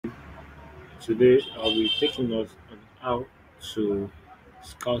Today I'll be taking us on how to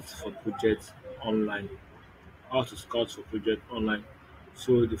scout for projects online. How to scout for projects online.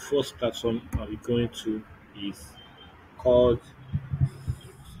 So the first platform I'll be going to is called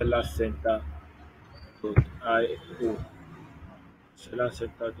sellercenter.io.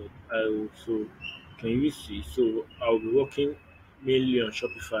 Sellercenter.io. So can you see? So I'll be working mainly on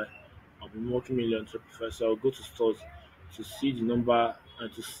Shopify. I'll be working mainly on Shopify. So I'll go to stores to see the number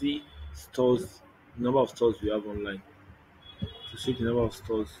and to see stores, the number of stores we have online. To see the number of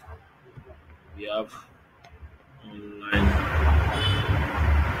stores we have online.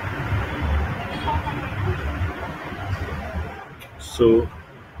 So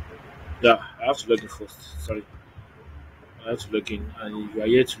yeah, I have to log in first. Sorry, I have to log in, and if you are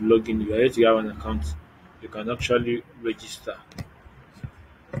here to log in, if you are here to have an account, you can actually register.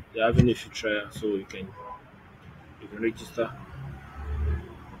 They're having a free trial, so you can register.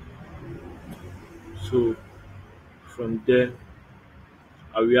 So from there,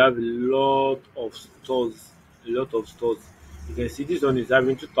 I will have a lot of stores. A lot of stores. You can see this one is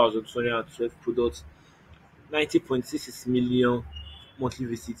having 2,212 products, 90.66 million monthly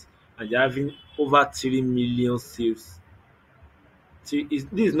visits, and they're having over 3 million sales. See, this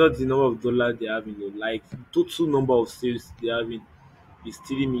is not the number of dollars they have in your like total number of sales they have in is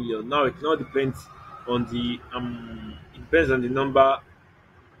 3 million. Now it now depends on the it depends on the number,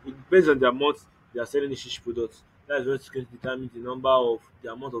 it depends on the amount they are selling each product. That is what's going to determine the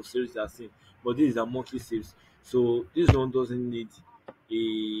amount of sales they are seeing. But this is their monthly sales. So this one doesn't need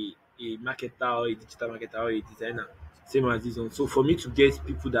a marketer or a digital marketer or a designer. Same as this one. So for me to get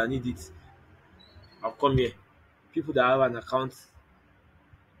people that need it, I'll come here. People that have an account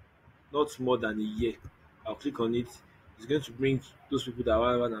not more than a year. I'll click on it. It's going to bring those people that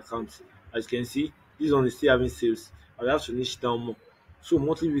have an account. As you can see, this one is still having sales. I'll have to niche down more. So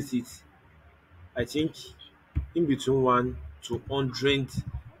monthly visits, I think in between 1 to 100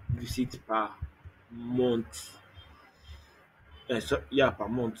 visits per month. Per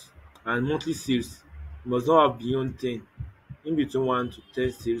month. And monthly sales must not have beyond 10. In between 1 to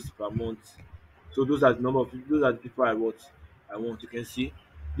 10 sales per month. So those are the number of people, those are the people I want. You can see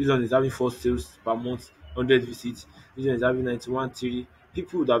this one is having 4 sales per month, 100 visits. This one is having 91 3.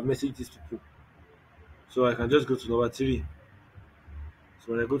 People would have messaged these people. So I can just go to number 3.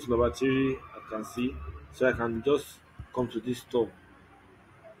 So when I go to number 3, I can see. So I can just come to this store.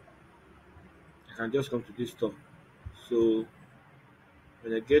 I can just come to this store. So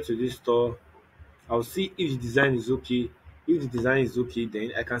when I get to this store, I'll see if the design is okay. If the design is okay,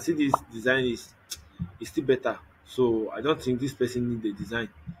 then I can see this design is still better. So I don't think this person need the design.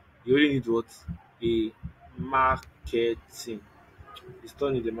 You only need what? A marketing. The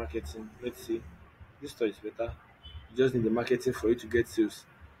store need the marketing. Let's see. This store is better. You just need the marketing for you to get sales.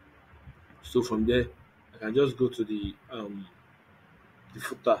 So from there, I can just go to the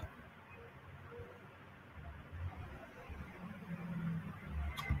footer.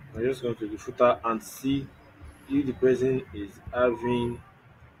 I just go to the footer and see if the person is having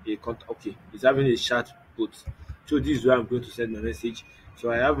okay, is having a chat bot. So this is where I'm going to send my message.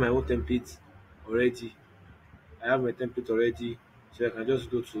 So I have my own template already. I have my template already. So I can just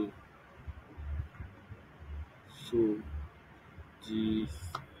go to so the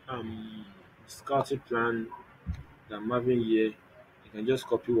scouting plan that I'm having here. You can just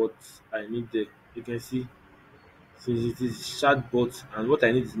copy what I need there. You can see since it is chatbot and what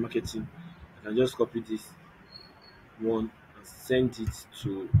I need is marketing, I can just copy this one and send it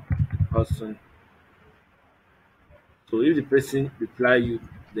to the person. So if the person reply you,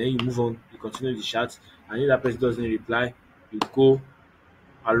 then you move on, you continue the chat, and if that person doesn't reply, you go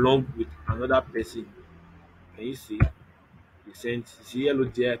along with another person. Can you see? You sent, you see, hello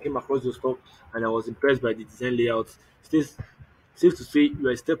there. I came across your stuff and I was impressed by the design layout. Stays safe to say you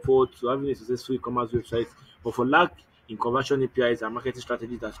are a step forward to having a successful e-commerce website, but for lack in conversion APIs and marketing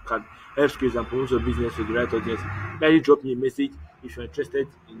strategies that can help scale and promote your business to the right audience, kindly drop me a message if you're interested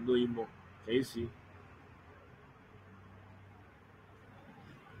in knowing more. Can you see?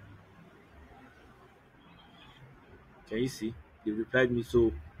 Can you see? They replied me,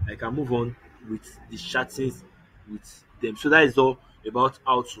 so I can move on with the chattings with them. So that is all about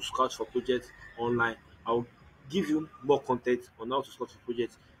how to scout for projects online. I'll give you more content on how to scout for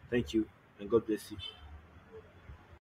projects. Thank you and God bless you.